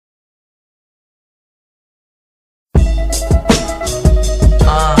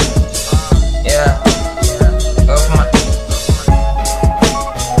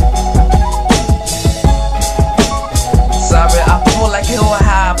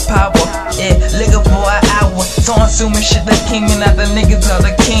yeah, looking for an hour. So I'm assuming shit the king and not the niggas of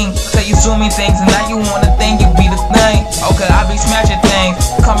the king. Tell you so many things and now you wanna think you be the thing. Okay, I be smashing things.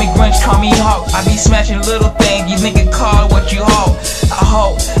 Call me Grinch, call me Hawk. I be smashing little things. You niggas call what you hold. I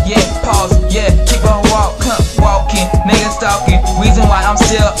hope, yeah, pause, yeah, keep on walking, niggas stalking. Reason why I'm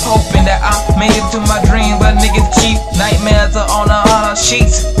still hoping that I made it to my dream, but niggas cheap. Nightmares are on the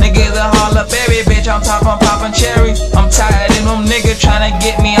sheets. Niggas a holler berry, bitch. I'm popping cherries. I'm tired of them niggas tryna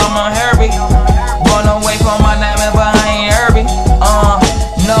get me. I'm a hurry. Run away from my nightmare, but I ain't hurry.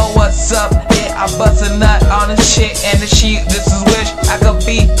 Know what's up? Yeah, I bust a nut on this shit and the sheet. This is wish I could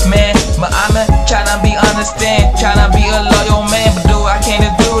be, man, but I'm tryna be understand, tryna be a loyal man, but I can't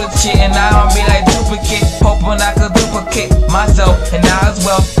do this shit, and I don't be like duplicate, hoping I could duplicate myself, and now as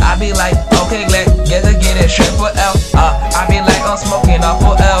well, I be like, okay, get it straight for L. I be like, I'm smoking off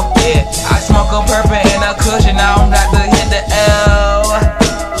for L, yeah, I smoke a purple and a cushion, I don't got to hit the L.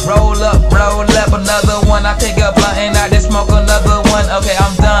 Roll up, another one, I take a blunt and I just smoke another one, okay,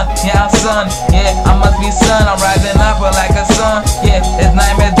 I'm done, yeah, I'm son, yeah, I must be son, I'm rising up like a sun, yeah, it's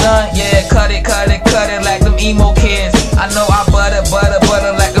nightmare done, yeah, cut it like them emo kids, I know I butter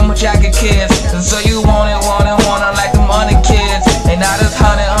like them jacket kids, and so you want it like them other kids, and I just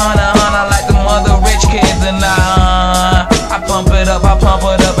hunt like them other rich kids, and I pump it up,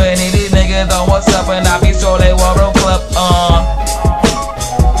 and these niggas know what's up, and I be so they World Club,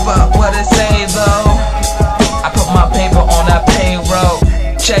 fuck what it say though, I put my paper on that payroll,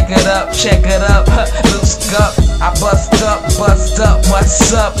 check it up, loose up, I bust up, what's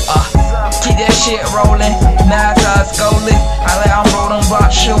up, keep that shit rolling, now it's golden, I'm rolling,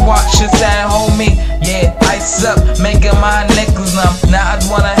 watch your side, hold me, yeah, ice up, making my nickels numb, now I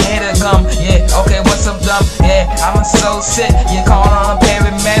wanna hit a gum, yeah, okay, what's up dumb, yeah, I'm so sick, you call on a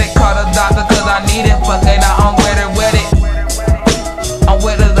paramedic, call the doctor cause I need it, fuck it, now I'm with it, I'm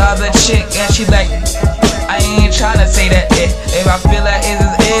with the other chick, and she like, I ain't tryna say that if I feel like it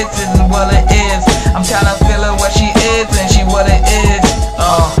is what it is, I'm tryna feel her what she is, and she what it is,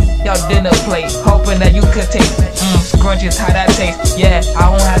 y'all dinner plate, hoping that you could take, scrunches, how that tastes, yeah, I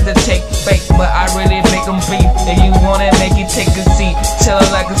don't have to take bait, but I really make them beef, if you want it, make you take a seat, chill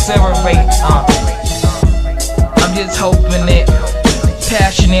it like a server rate, I'm just hoping it,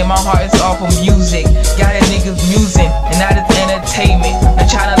 passionate, my heart is all for music, got a niggas musing, and not just entertainment, I'm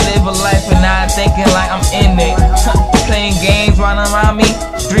trying to live a life and not thinking like I'm in it, playing games running around me,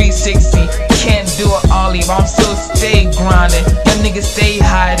 360, can't do it all leave, I'm still stay grinding, them niggas stay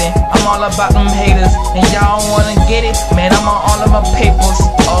hiding, I'm all about them haters, and y'all wanna get it, man, I'm on all of my papers,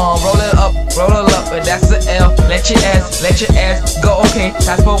 roll it up, but that's the L, let your ass go, okay,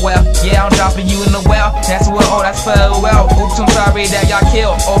 that's for well, yeah, I'm dropping you in the well, that's what, that's for well, oops, I'm sorry that y'all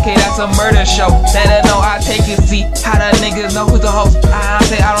killed, okay, that's a murder show, let her know I take a seat, how the niggas know who's the host, I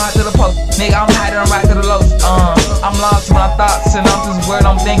say I don't have to the post, nigga, I'm hiding right to the lows, I'm lost in my thoughts, and I'm just word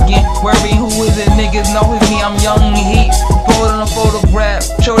I'm thinking, worry who is it, niggas know it's me, I'm young heat, folding a photograph,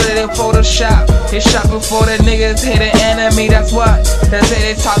 show that they Photoshop, it's shot before the niggas hit an enemy, that's what, they say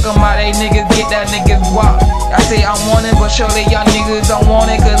they talking about they niggas get that niggas walk, I say I want it, but surely y'all niggas don't want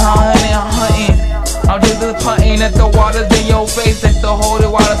it, cause I'm hunting, I'm just punting at the waters in your face, at the holy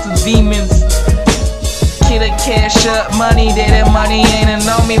waters of demons. Kill a cash up money, that money ain't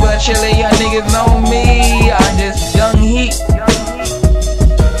on me, but surely